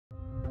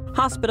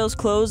Hospitals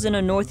closed in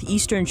a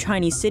northeastern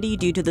Chinese city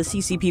due to the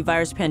CCP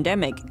virus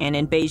pandemic, and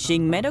in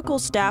Beijing, medical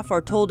staff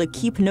are told to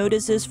keep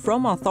notices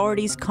from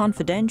authorities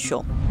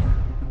confidential.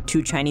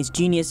 Two Chinese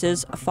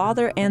geniuses,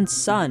 father and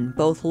son,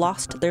 both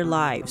lost their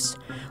lives.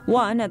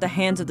 One at the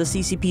hands of the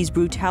CCP's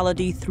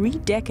brutality 3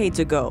 decades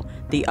ago,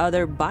 the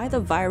other by the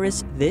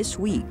virus this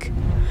week.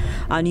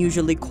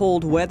 Unusually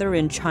cold weather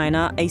in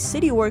China, a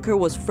city worker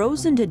was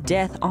frozen to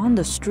death on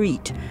the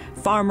street.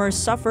 Farmers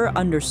suffer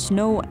under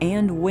snow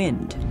and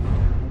wind.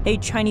 A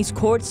Chinese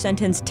court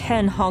sentenced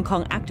 10 Hong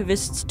Kong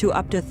activists to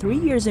up to 3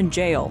 years in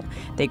jail.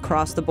 They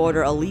crossed the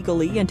border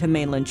illegally into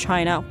mainland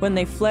China when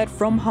they fled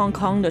from Hong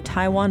Kong to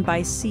Taiwan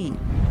by sea.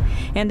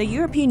 And the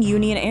European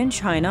Union and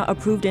China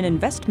approved an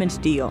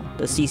investment deal.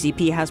 The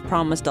CCP has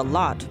promised a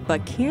lot,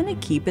 but can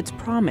it keep its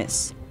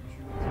promise?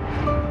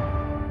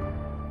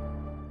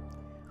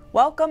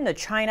 Welcome to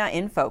China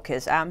in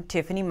Focus. I'm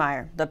Tiffany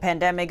Meyer. The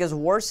pandemic is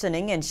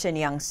worsening in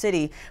Shenyang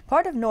City,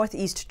 part of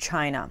northeast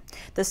China.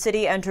 The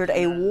city entered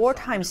a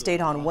wartime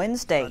state on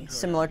Wednesday,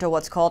 similar to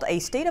what's called a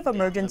state of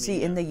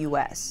emergency in the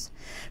U.S.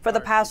 For the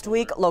past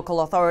week,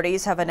 local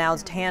authorities have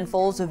announced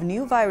handfuls of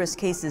new virus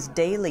cases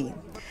daily.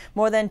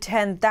 More than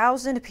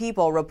 10,000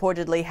 people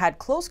reportedly had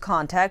close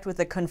contact with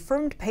the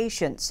confirmed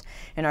patients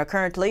and are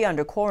currently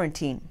under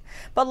quarantine.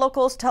 But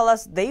locals tell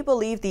us they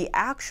believe the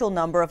actual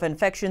number of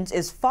infections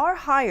is far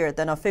higher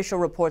than official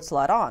reports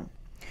let on.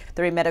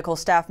 3 medical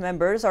staff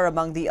members are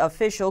among the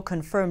official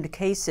confirmed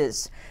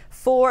cases.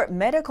 4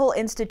 medical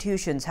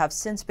institutions have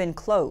since been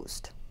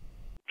closed.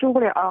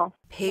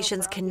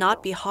 Patients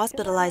cannot be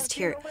hospitalized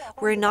here.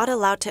 We're not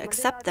allowed to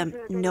accept them.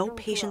 No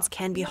patients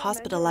can be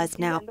hospitalized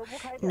now.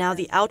 Now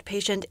the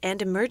outpatient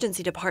and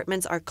emergency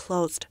departments are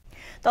closed.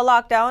 The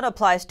lockdown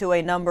applies to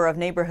a number of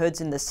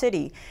neighborhoods in the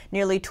city.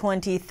 Nearly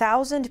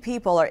 20,000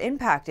 people are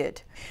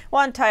impacted.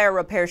 One tire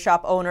repair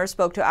shop owner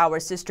spoke to our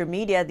sister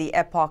media, the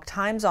Epoch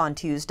Times, on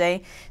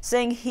Tuesday,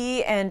 saying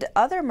he and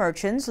other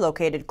merchants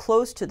located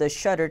close to the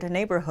shuttered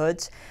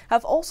neighborhoods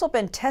have also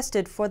been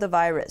tested for the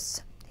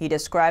virus. He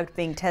described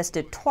being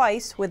tested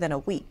twice within a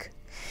week.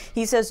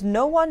 He says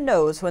no one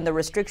knows when the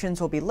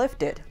restrictions will be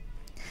lifted.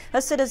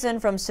 A citizen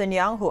from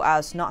Shenyang who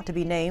asked not to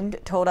be named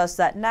told us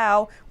that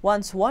now,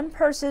 once one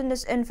person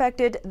is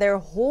infected, their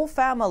whole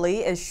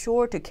family is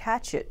sure to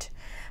catch it,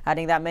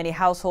 adding that many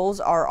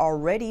households are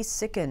already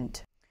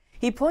sickened.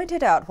 He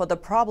pointed out what the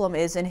problem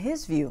is in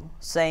his view,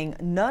 saying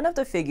none of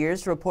the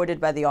figures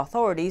reported by the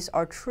authorities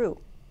are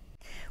true.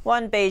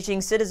 One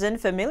Beijing citizen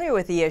familiar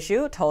with the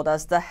issue told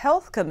us the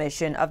Health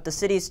Commission of the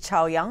city's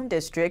Chaoyang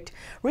district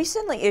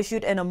recently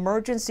issued an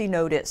emergency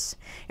notice.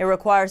 It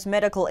requires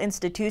medical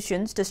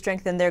institutions to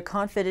strengthen their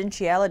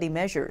confidentiality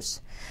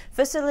measures.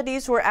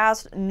 Facilities were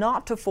asked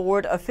not to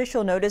forward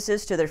official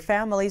notices to their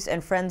families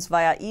and friends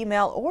via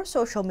email or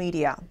social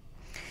media.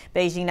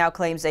 Beijing now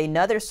claims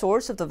another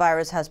source of the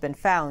virus has been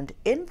found: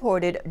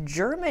 imported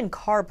German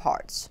car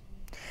parts.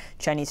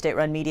 Chinese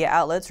state-run media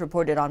outlets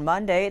reported on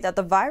Monday that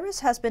the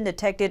virus has been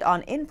detected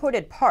on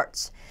imported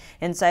parts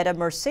inside a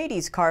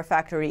Mercedes car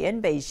factory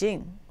in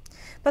Beijing.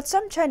 But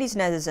some Chinese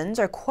netizens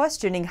are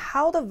questioning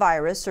how the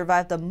virus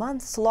survived the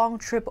months-long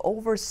trip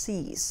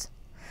overseas.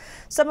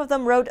 Some of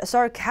them wrote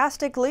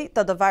sarcastically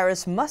that the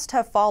virus must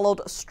have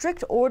followed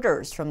strict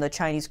orders from the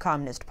Chinese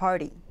Communist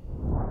Party.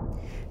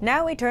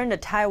 Now we turn to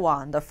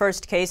Taiwan. The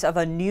first case of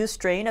a new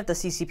strain of the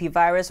CCP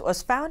virus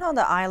was found on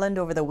the island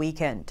over the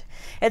weekend.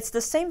 It's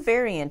the same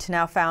variant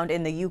now found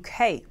in the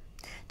UK.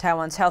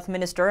 Taiwan's health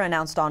minister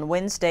announced on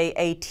Wednesday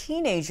a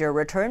teenager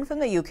returned from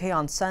the UK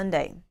on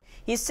Sunday.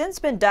 He's since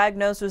been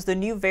diagnosed with the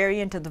new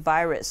variant of the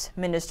virus.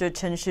 Minister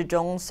Chen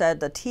Shizhong said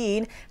the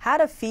teen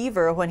had a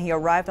fever when he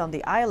arrived on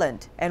the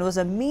island and was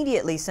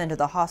immediately sent to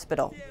the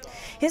hospital.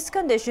 His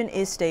condition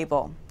is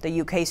stable.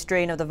 The UK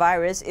strain of the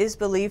virus is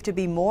believed to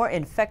be more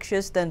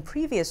infectious than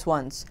previous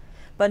ones,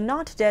 but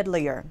not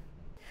deadlier.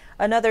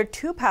 Another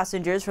 2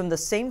 passengers from the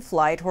same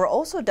flight were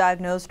also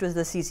diagnosed with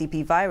the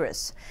CCP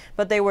virus,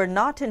 but they were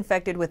not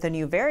infected with the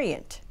new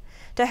variant.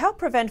 To help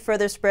prevent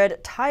further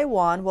spread,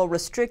 Taiwan will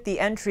restrict the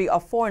entry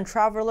of foreign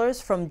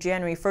travelers from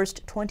January 1,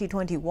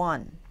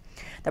 2021.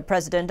 The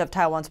president of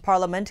Taiwan's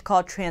parliament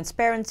called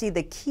transparency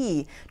the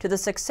key to the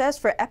success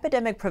for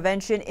epidemic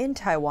prevention in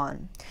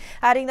Taiwan,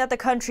 adding that the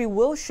country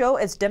will show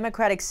its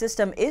democratic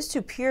system is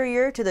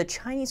superior to the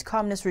Chinese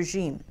communist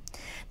regime.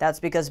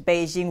 That's because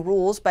Beijing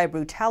rules by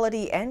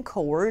brutality and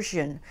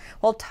coercion,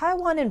 while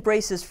Taiwan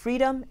embraces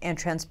freedom and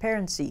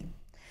transparency.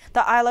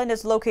 The island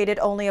is located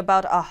only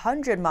about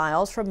 100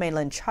 miles from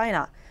mainland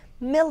China.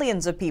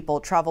 Millions of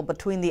people travel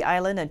between the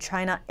island and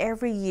China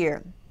every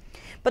year.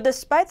 But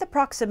despite the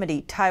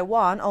proximity,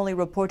 Taiwan only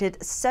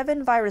reported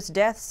 7 virus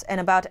deaths and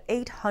about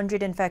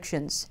 800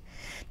 infections.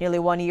 Nearly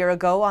 1 year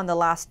ago, on the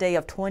last day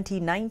of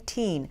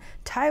 2019,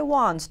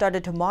 Taiwan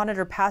started to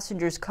monitor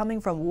passengers coming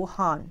from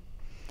Wuhan.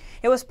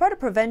 It was part of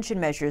prevention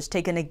measures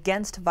taken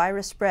against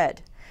virus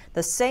spread.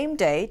 The same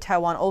day,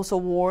 Taiwan also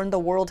warned the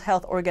World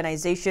Health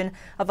Organization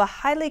of a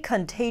highly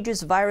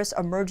contagious virus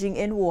emerging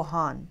in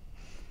Wuhan.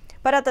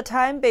 But at the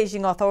time,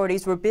 Beijing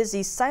authorities were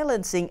busy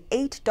silencing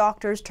 8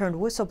 doctors turned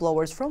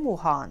whistleblowers from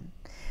Wuhan.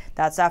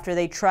 That's after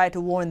they tried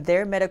to warn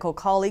their medical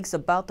colleagues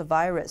about the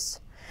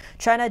virus.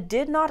 China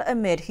did not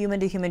admit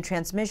human-to-human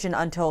transmission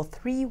until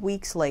 3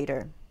 weeks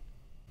later.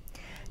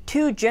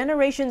 2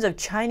 generations of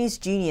Chinese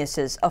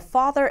geniuses, a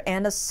father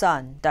and a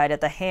son, died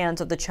at the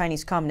hands of the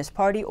Chinese Communist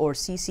Party, or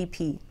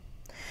CCP.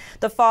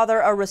 The father,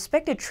 a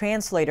respected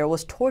translator,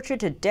 was tortured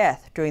to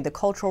death during the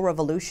Cultural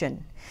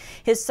Revolution.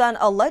 His son,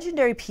 a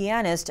legendary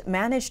pianist,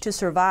 managed to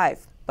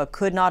survive, but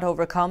could not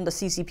overcome the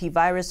CCP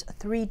virus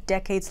 3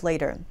 decades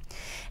later.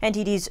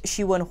 NTD's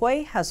Xu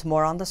Wenhui has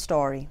more on the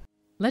story.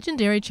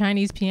 Legendary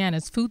Chinese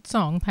pianist Fu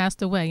Song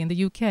passed away in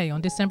the UK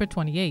on December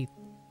 28th.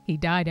 He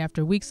died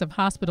after weeks of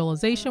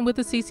hospitalization with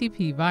the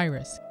CCP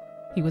virus.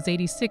 He was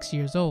 86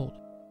 years old.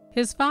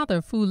 His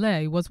father, Fu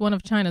Lei, was one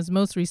of China's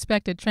most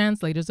respected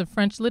translators of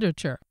French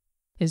literature.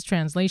 His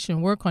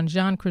translation work on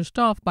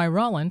Jean-Christophe by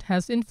Roland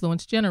has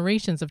influenced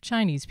generations of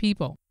Chinese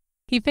people.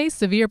 He faced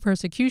severe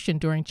persecution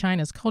during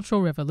China's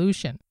Cultural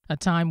Revolution, a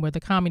time where the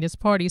Communist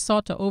Party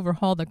sought to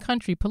overhaul the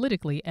country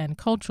politically and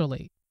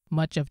culturally.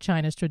 Much of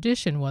China's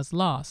tradition was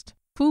lost.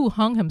 Fu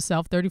hung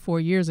himself 34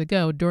 years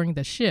ago during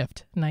the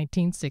Shift,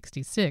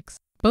 1966.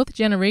 Both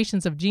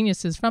generations of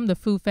geniuses from the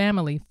Fu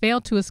family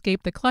failed to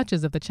escape the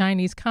clutches of the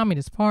Chinese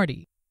Communist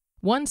Party.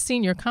 One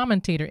senior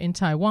commentator in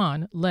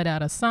Taiwan let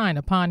out a sign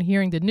upon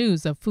hearing the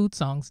news of Fu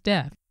Song's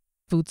death.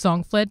 Fu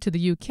Song fled to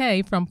the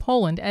UK from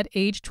Poland at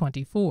age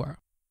 24.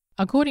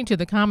 According to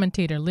the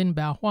commentator Lin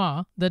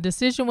Baohua, the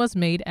decision was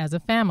made as a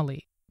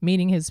family,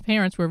 meaning his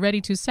parents were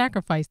ready to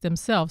sacrifice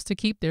themselves to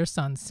keep their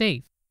son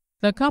safe.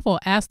 The couple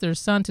asked their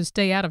son to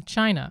stay out of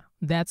China.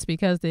 That's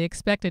because they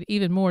expected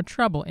even more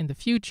trouble in the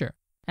future,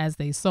 as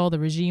they saw the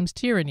regime's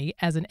tyranny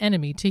as an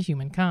enemy to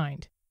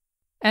humankind.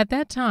 At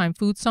that time,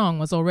 Fu Song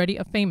was already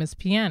a famous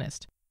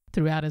pianist.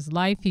 Throughout his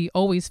life, he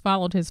always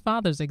followed his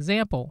father's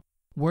example,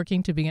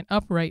 working to be an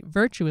upright,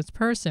 virtuous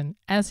person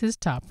as his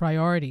top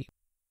priority.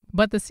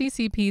 But the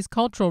CCP's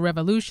Cultural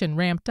Revolution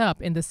ramped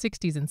up in the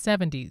 60s and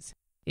 70s.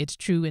 Its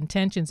true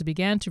intentions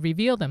began to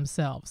reveal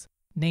themselves,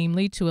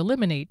 namely to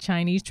eliminate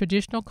Chinese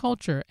traditional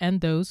culture and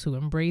those who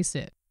embrace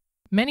it.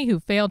 Many who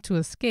failed to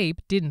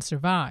escape didn't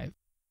survive.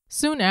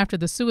 Soon after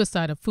the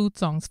suicide of Fu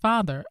Song's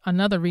father,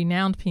 another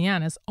renowned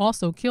pianist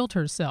also killed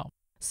herself,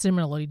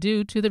 similarly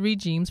due to the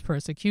regime's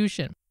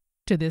persecution.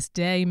 To this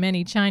day,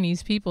 many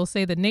Chinese people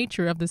say the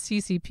nature of the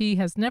CCP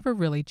has never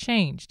really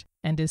changed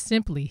and is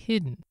simply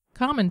hidden.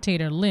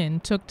 Commentator Lin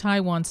took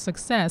Taiwan's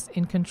success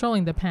in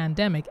controlling the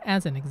pandemic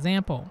as an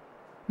example.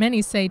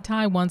 Many say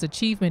Taiwan's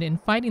achievement in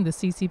fighting the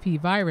CCP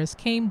virus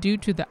came due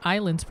to the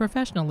island's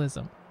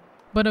professionalism.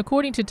 But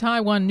according to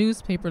Taiwan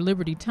newspaper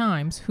Liberty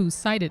Times, who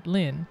cited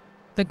Lin,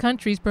 the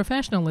country's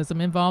professionalism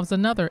involves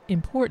another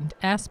important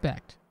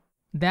aspect.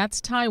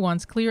 That's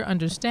Taiwan's clear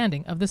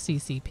understanding of the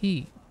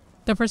CCP.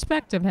 The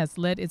perspective has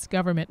led its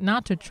government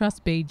not to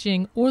trust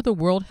Beijing or the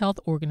World Health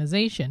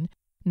Organization,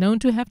 known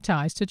to have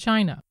ties to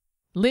China.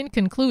 Lin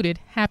concluded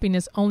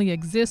happiness only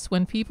exists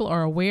when people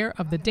are aware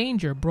of the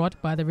danger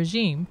brought by the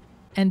regime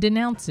and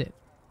denounce it.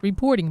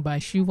 Reporting by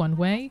Xu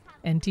Wenhui,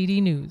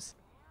 NTD News.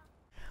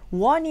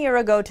 1 year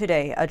ago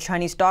today, a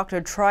Chinese doctor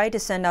tried to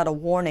send out a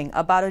warning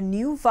about a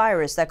new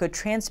virus that could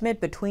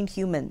transmit between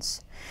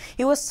humans.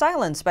 He was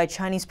silenced by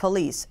Chinese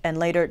police and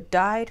later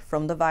died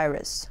from the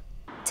virus.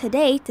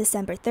 Today,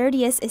 December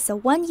 30th, is the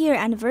 1-year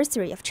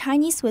anniversary of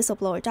Chinese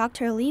whistleblower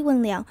Dr. Li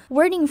Wenliang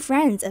warning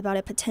friends about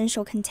a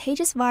potential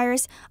contagious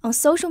virus on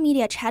social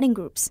media chatting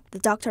groups. The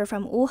doctor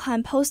from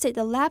Wuhan posted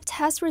the lab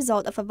test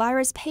result of a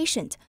virus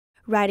patient,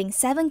 writing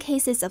 7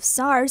 cases of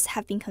SARS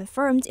have been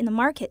confirmed in the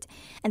market,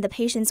 and the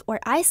patients were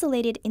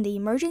isolated in the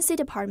emergency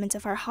department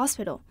of our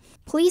hospital.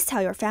 Please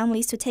tell your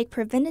families to take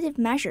preventative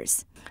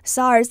measures.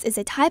 SARS is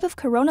a type of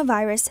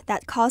coronavirus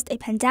that caused a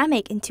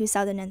pandemic in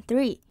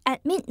 2003.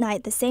 At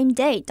midnight the same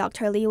day,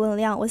 Dr. Li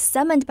Wenliang was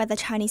summoned by the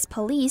Chinese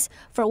police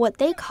for what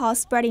they call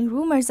spreading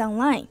rumors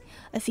online.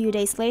 A few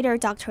days later,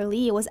 Dr.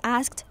 Li was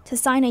asked to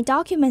sign a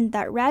document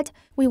that read,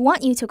 "We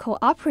want you to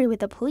cooperate with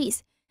the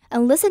police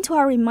and listen to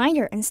our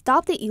reminder and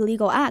stop the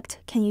illegal act.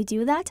 Can you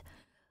do that?"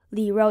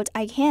 Li wrote,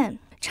 "I can."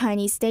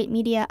 Chinese state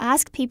media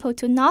asked people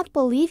to not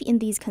believe in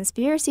these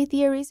conspiracy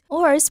theories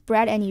or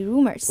spread any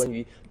rumors. 关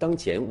于当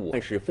前武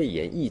汉市肺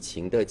炎疫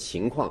情的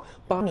情况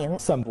，8名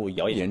散布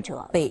谣言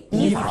者被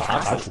依法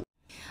查处。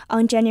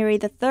 On January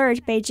the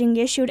 3rd, Beijing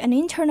issued an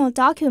internal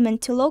document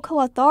to local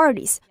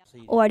authorities,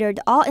 ordered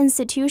all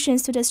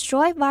institutions to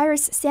destroy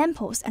virus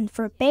samples and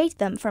forbade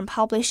them from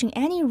publishing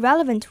any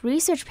relevant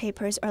research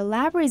papers or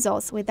lab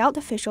results without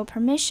official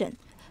permission.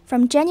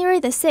 From January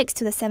the 6th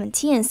to the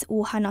 17th,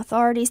 Wuhan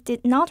authorities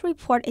did not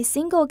report a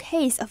single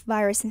case of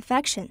virus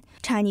infection.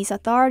 Chinese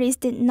authorities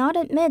did not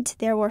admit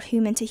there were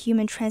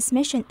human-to-human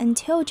transmission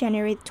until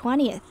January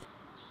 20th.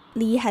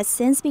 Li has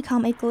since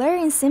become a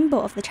glaring symbol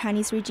of the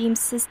Chinese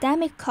regime's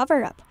systemic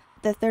cover-up.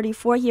 The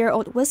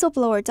 34-year-old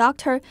whistleblower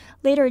doctor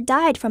later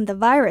died from the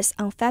virus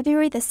on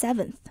February the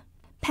 7th.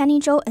 Penny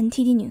Zhou,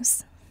 NTD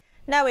News.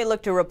 Now we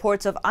look to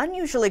reports of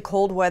unusually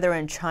cold weather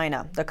in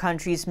China. The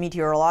country's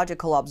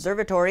meteorological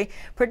observatory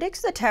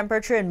predicts the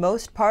temperature in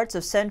most parts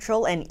of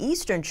central and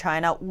eastern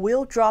China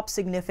will drop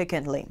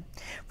significantly.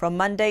 From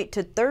Monday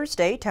to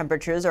Thursday,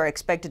 temperatures are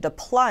expected to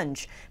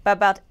plunge by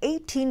about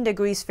 18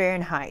 degrees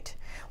Fahrenheit,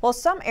 while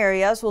some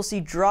areas will see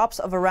drops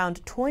of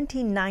around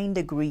 29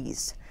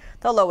 degrees.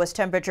 The lowest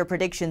temperature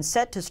prediction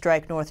set to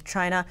strike North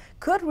China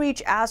could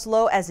reach as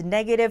low as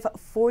negative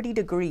 40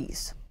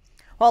 degrees.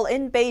 While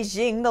in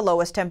Beijing, the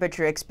lowest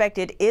temperature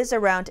expected is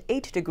around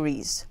 8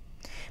 degrees.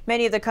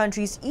 Many of the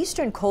country's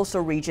eastern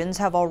coastal regions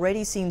have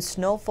already seen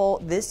snowfall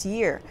this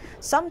year,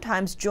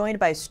 sometimes joined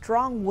by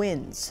strong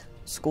winds.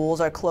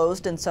 Schools are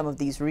closed in some of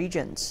these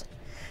regions.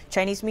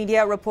 Chinese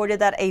media reported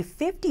that a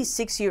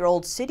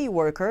 56-year-old city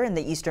worker in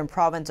the eastern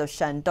province of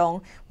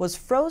Shandong was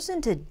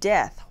frozen to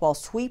death while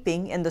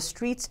sweeping in the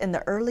streets in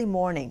the early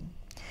morning.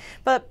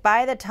 But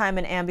by the time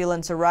an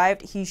ambulance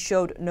arrived, he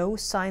showed no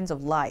signs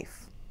of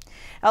life.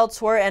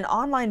 Elsewhere, an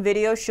online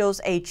video shows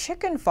a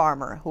chicken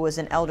farmer who is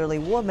an elderly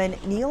woman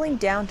kneeling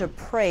down to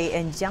pray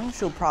in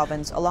Jiangsu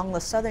province along the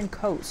southern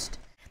coast.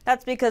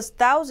 That's because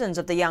thousands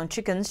of the young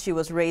chickens she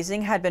was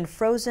raising had been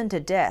frozen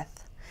to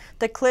death.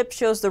 The clip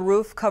shows the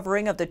roof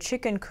covering of the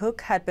chicken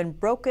coop had been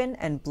broken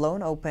and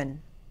blown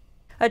open.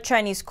 A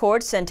Chinese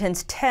court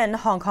sentenced 10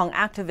 Hong Kong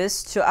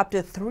activists to up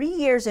to 3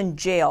 years in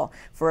jail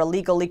for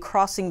illegally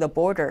crossing the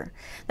border.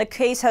 The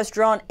case has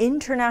drawn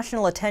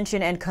international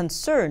attention and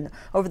concern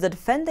over the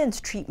defendants'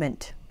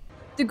 treatment.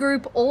 The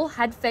group all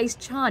had faced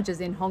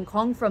charges in Hong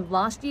Kong from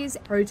last year's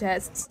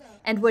protests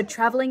and were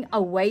travelling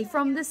away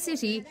from the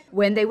city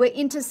when they were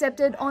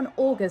intercepted on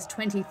August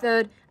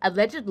 23rd,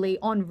 allegedly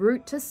en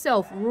route to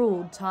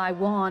self-ruled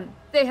Taiwan.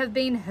 They have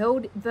been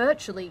held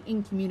virtually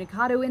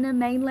incommunicado in a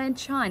mainland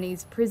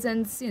Chinese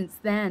prison since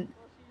then.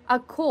 A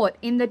court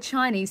in the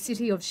Chinese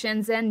city of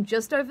Shenzhen,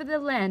 just over the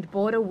land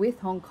border with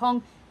Hong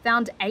Kong,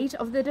 found 8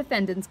 of the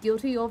defendants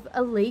guilty of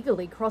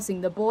illegally crossing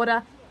the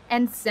border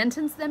and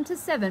sentenced them to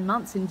 7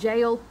 months in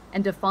jail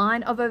and a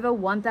fine of over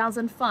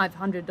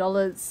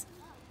 $1,500.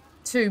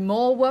 2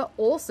 more were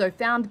also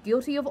found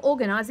guilty of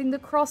organising the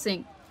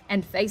crossing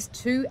and faced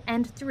 2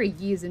 and 3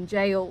 years in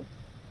jail.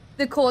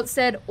 The court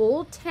said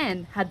all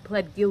 10 had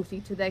pled guilty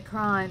to their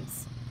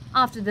crimes.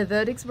 After the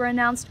verdicts were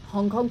announced,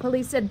 Hong Kong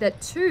police said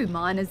that 2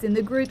 minors in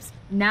the groups,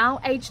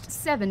 now aged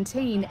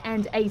 17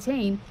 and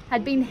 18,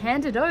 had been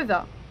handed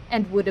over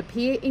and would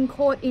appear in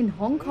court in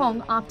Hong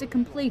Kong after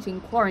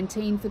completing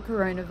quarantine for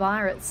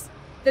coronavirus.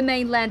 The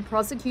mainland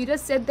prosecutor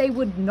said they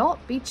would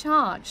not be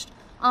charged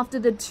after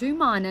the 2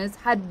 minors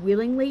had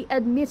willingly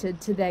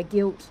admitted to their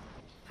guilt.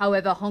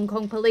 However, Hong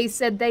Kong police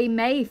said they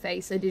may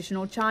face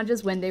additional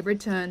charges when they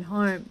return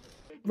home.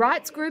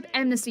 Rights group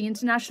Amnesty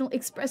International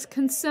expressed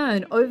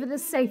concern over the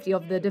safety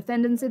of the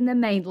defendants in the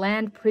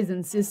mainland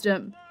prison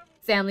system.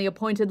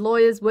 Family-appointed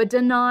lawyers were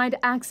denied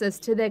access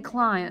to their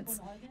clients,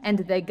 and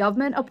their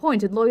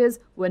government-appointed lawyers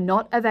were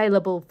not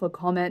available for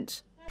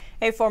comment.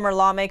 A former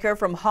lawmaker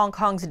from Hong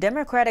Kong's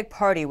Democratic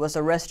Party was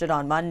arrested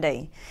on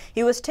Monday.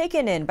 He was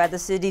taken in by the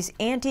city's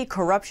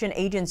anti-corruption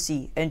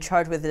agency and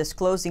charged with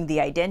disclosing the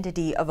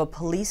identity of a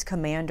police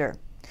commander.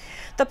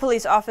 The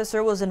police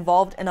officer was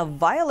involved in a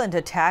violent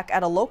attack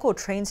at a local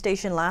train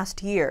station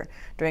last year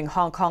during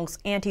Hong Kong's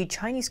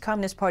anti-Chinese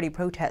Communist Party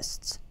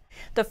protests.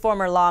 The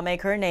former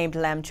lawmaker named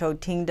Lam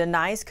Chou-ting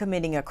denies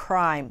committing a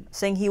crime,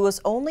 saying he was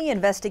only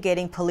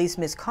investigating police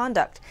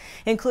misconduct,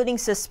 including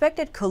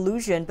suspected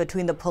collusion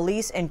between the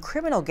police and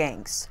criminal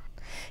gangs.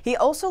 He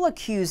also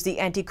accused the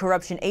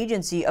anti-corruption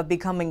agency of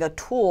becoming a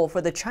tool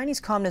for the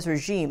Chinese Communist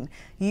regime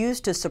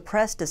used to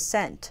suppress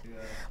dissent.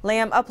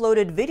 Lam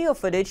uploaded video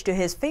footage to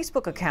his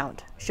Facebook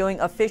account, showing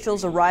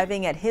officials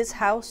arriving at his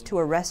house to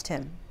arrest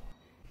him.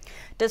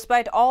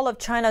 Despite all of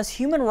China's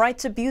human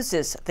rights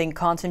abuses, think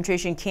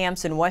concentration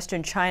camps in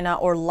Western China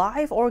or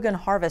live organ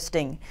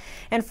harvesting,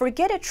 and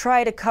forget it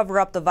tried to cover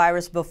up the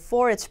virus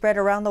before it spread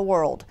around the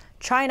world,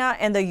 China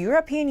and the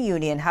European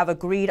Union have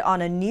agreed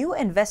on a new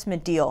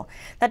investment deal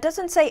that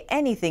doesn't say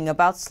anything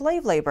about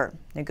slave labor.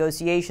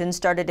 Negotiations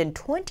started in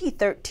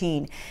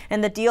 2013,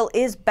 and the deal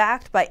is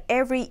backed by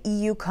every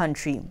EU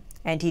country.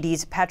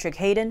 NTD's Patrick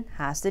Hayden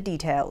has the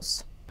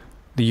details.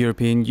 The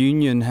European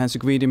Union has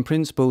agreed in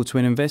principle to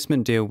an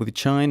investment deal with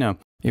China.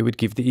 It would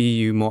give the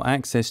EU more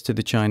access to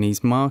the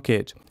Chinese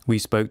market. We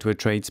spoke to a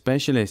trade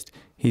specialist.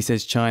 He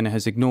says China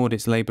has ignored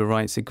its labour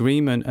rights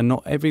agreement and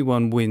not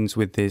everyone wins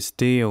with this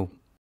deal.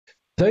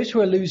 Those who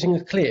are losing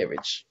are clear.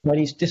 It's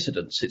Chinese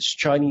dissidents, it's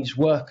Chinese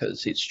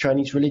workers, it's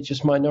Chinese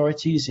religious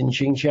minorities in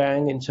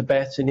Xinjiang, in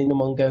Tibet, in Inner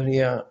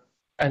Mongolia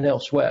and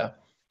elsewhere.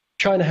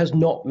 China has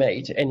not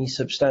made any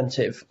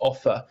substantive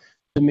offer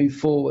to move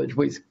forward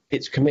with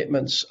its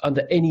commitments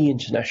under any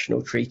international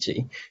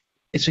treaty.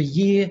 It's a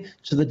year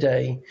to the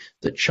day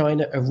that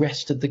China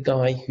arrested the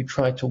guy who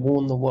tried to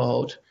warn the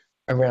world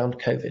around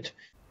COVID.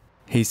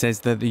 He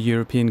says that the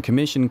European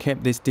Commission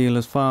kept this deal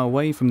as far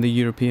away from the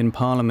European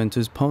Parliament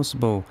as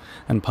possible,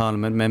 and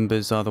Parliament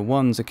members are the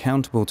ones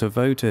accountable to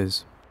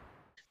voters.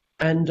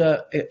 And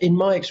in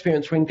my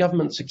experience, when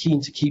governments are keen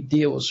to keep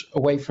deals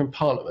away from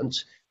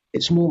Parliament,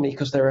 it's normally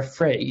because they're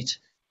afraid,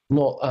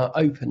 not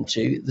open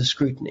to the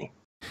scrutiny.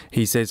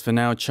 He says for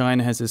now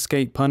China has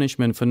escaped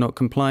punishment for not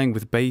complying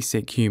with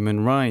basic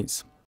human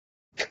rights.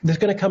 There's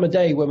going to come a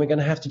day when we're going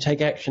to have to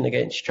take action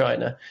against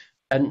China.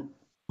 And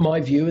my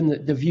view, and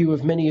the view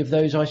of many of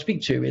those I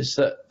speak to, is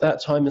that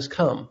that time has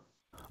come.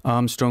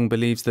 Armstrong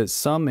believes that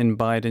some in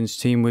Biden's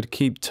team would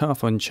keep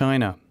tough on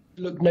China.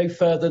 Look no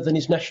further than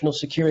his national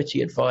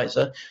security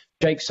advisor,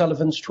 Jake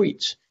Sullivan's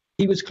tweets.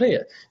 He was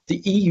clear. The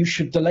EU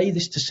should delay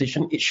this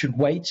decision. It should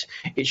wait.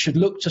 It should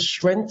look to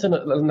strengthen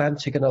an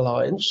Atlantic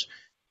alliance,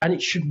 and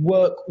it should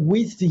work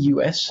with the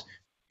US,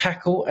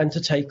 tackle and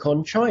to take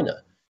on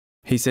China.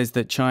 He says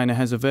that China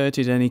has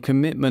averted any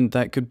commitment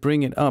that could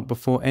bring it up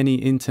before any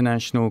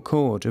international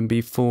court and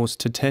be forced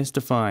to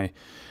testify.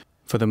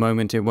 For the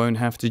moment, it won't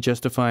have to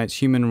justify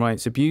its human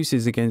rights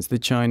abuses against the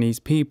Chinese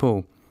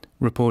people.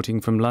 Reporting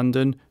from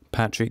London,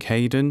 Patrick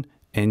Hayden,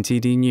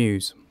 NTD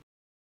News.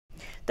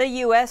 The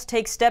U.S.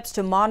 takes steps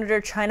to monitor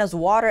China's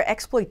water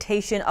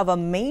exploitation of a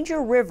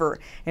major river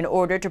in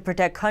order to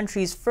protect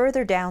countries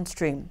further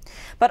downstream.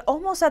 But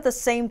almost at the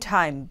same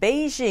time,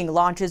 Beijing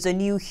launches a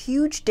new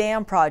huge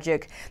dam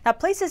project that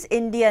places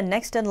India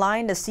next in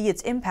line to see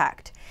its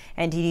impact.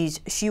 NTD's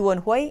Xu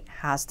Wenhui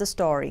has the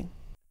story.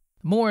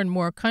 More and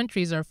more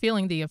countries are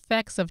feeling the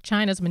effects of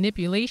China's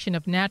manipulation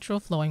of natural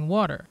flowing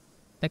water.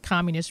 The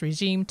communist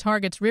regime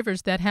targets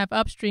rivers that have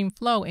upstream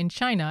flow in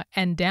China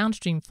and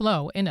downstream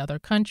flow in other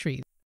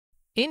countries.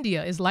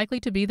 India is likely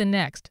to be the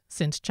next,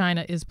 since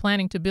China is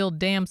planning to build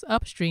dams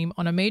upstream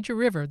on a major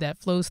river that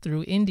flows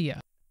through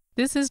India.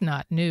 This is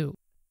not new.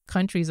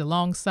 Countries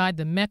alongside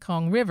the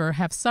Mekong River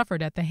have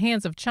suffered at the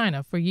hands of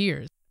China for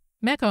years.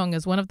 Mekong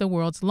is one of the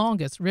world's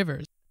longest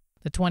rivers.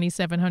 The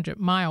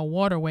 2,700-mile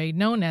waterway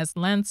known as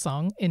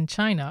Lansong in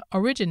China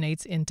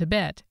originates in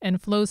Tibet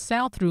and flows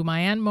south through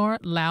Myanmar,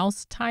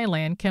 Laos,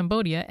 Thailand,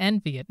 Cambodia,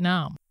 and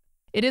Vietnam.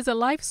 It is a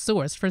life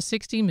source for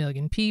 60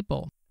 million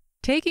people.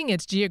 Taking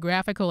its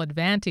geographical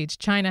advantage,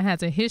 China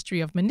has a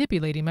history of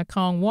manipulating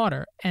Mekong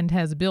water and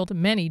has built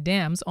many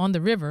dams on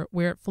the river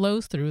where it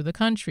flows through the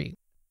country.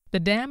 The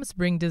dams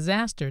bring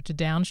disaster to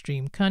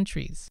downstream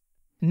countries.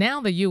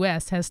 Now the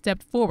U.S. has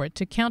stepped forward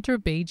to counter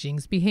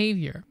Beijing's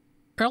behavior.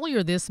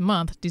 Earlier this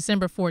month,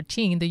 December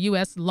 14, the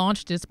U.S.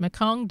 launched its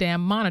Mekong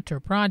Dam Monitor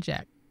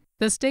project.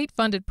 The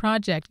state-funded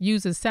project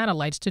uses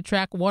satellites to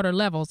track water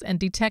levels and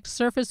detect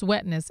surface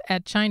wetness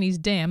at Chinese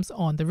dams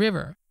on the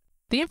river.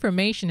 The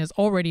information is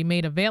already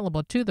made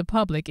available to the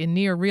public in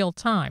near real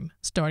time,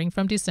 starting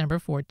from December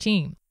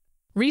 14.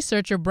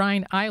 Researcher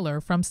Brian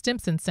Eiler from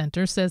Stimson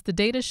Center says the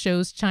data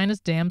shows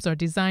China's dams are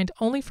designed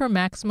only for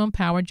maximum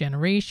power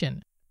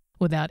generation,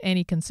 without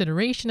any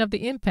consideration of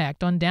the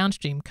impact on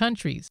downstream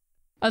countries.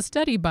 A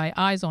study by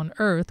Eyes on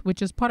Earth, which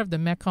is part of the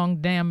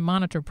Mekong Dam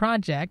Monitor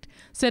project,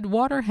 said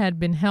water had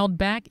been held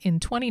back in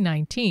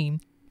 2019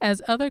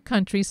 as other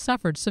countries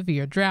suffered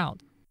severe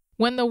drought.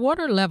 When the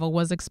water level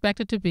was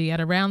expected to be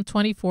at around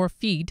 24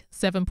 feet,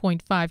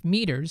 7.5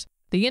 meters,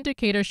 the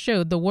indicator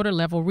showed the water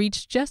level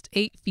reached just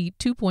 8 feet,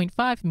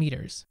 2.5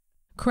 meters.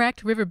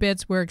 Cracked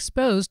riverbeds were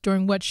exposed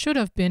during what should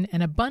have been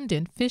an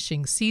abundant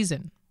fishing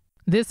season.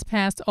 This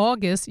past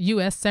August,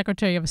 U.S.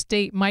 Secretary of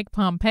State Mike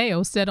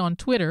Pompeo said on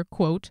Twitter,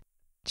 quote,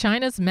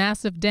 "China's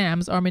massive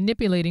dams are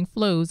manipulating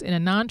flows in a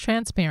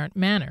non-transparent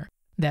manner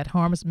that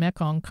harms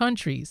Mekong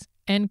countries,"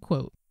 end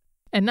quote.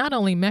 And not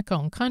only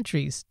Mekong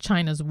countries,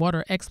 China's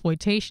water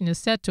exploitation is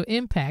set to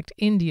impact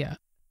India.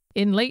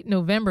 In late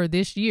November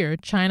this year,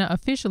 China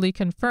officially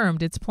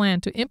confirmed its plan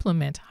to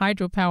implement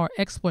hydropower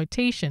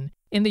exploitation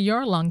in the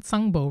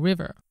Yarlung-Tsangbo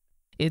River.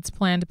 Its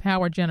planned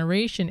power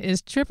generation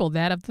is triple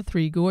that of the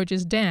Three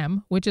Gorges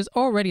Dam, which is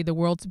already the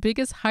world's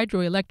biggest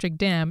hydroelectric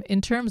dam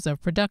in terms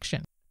of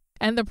production.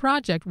 And the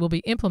project will be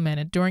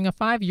implemented during a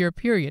 5-year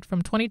period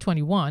from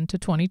 2021 to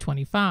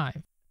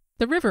 2025.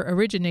 The river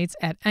originates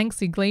at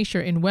Angsi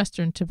Glacier in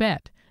western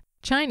Tibet.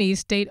 Chinese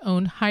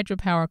state-owned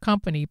hydropower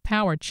company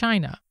Power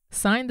China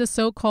signed the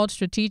so-called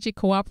Strategic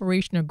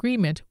Cooperation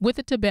Agreement with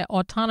the Tibet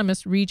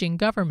Autonomous Region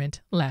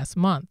government last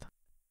month.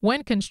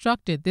 When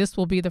constructed, this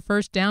will be the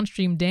first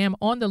downstream dam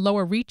on the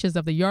lower reaches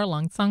of the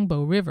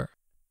Yarlung-Tsangbo River,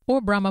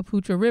 or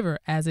Brahmaputra River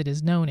as it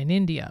is known in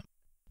India.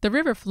 The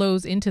river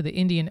flows into the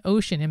Indian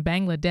Ocean in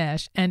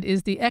Bangladesh and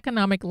is the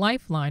economic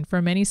lifeline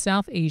for many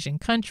South Asian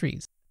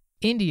countries.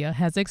 India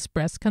has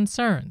expressed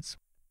concerns.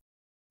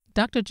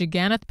 Dr.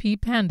 Jagannathan P.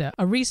 Panda,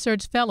 a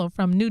research fellow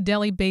from New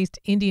Delhi-based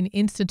Indian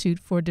Institute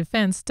for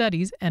Defense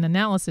Studies and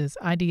Analysis,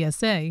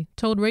 IDSA,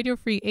 told Radio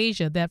Free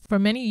Asia that for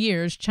many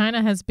years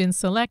China has been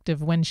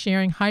selective when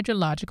sharing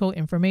hydrological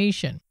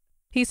information.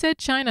 He said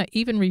China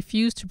even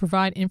refused to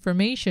provide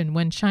information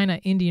when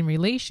China-Indian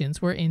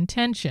relations were in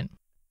tension.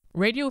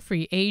 Radio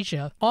Free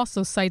Asia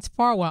also cites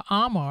Farwa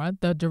Amar,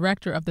 the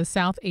director of the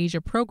South Asia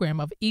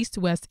program of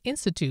East-West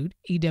Institute,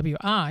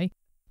 EWI,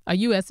 a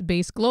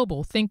U.S.-based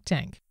global think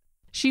tank.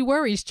 She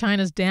worries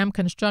China's dam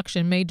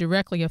construction may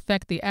directly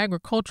affect the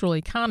agricultural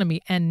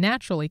economy and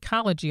natural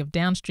ecology of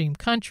downstream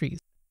countries.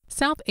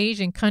 South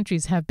Asian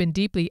countries have been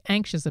deeply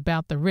anxious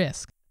about the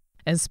risk,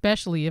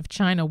 especially if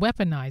China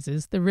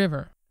weaponizes the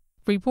river.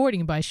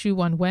 Reporting by Xu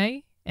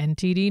Wenwei,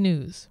 NTD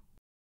News.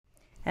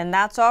 And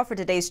that's all for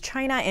today's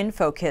China in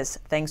Focus.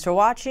 Thanks for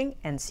watching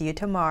and see you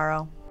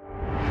tomorrow.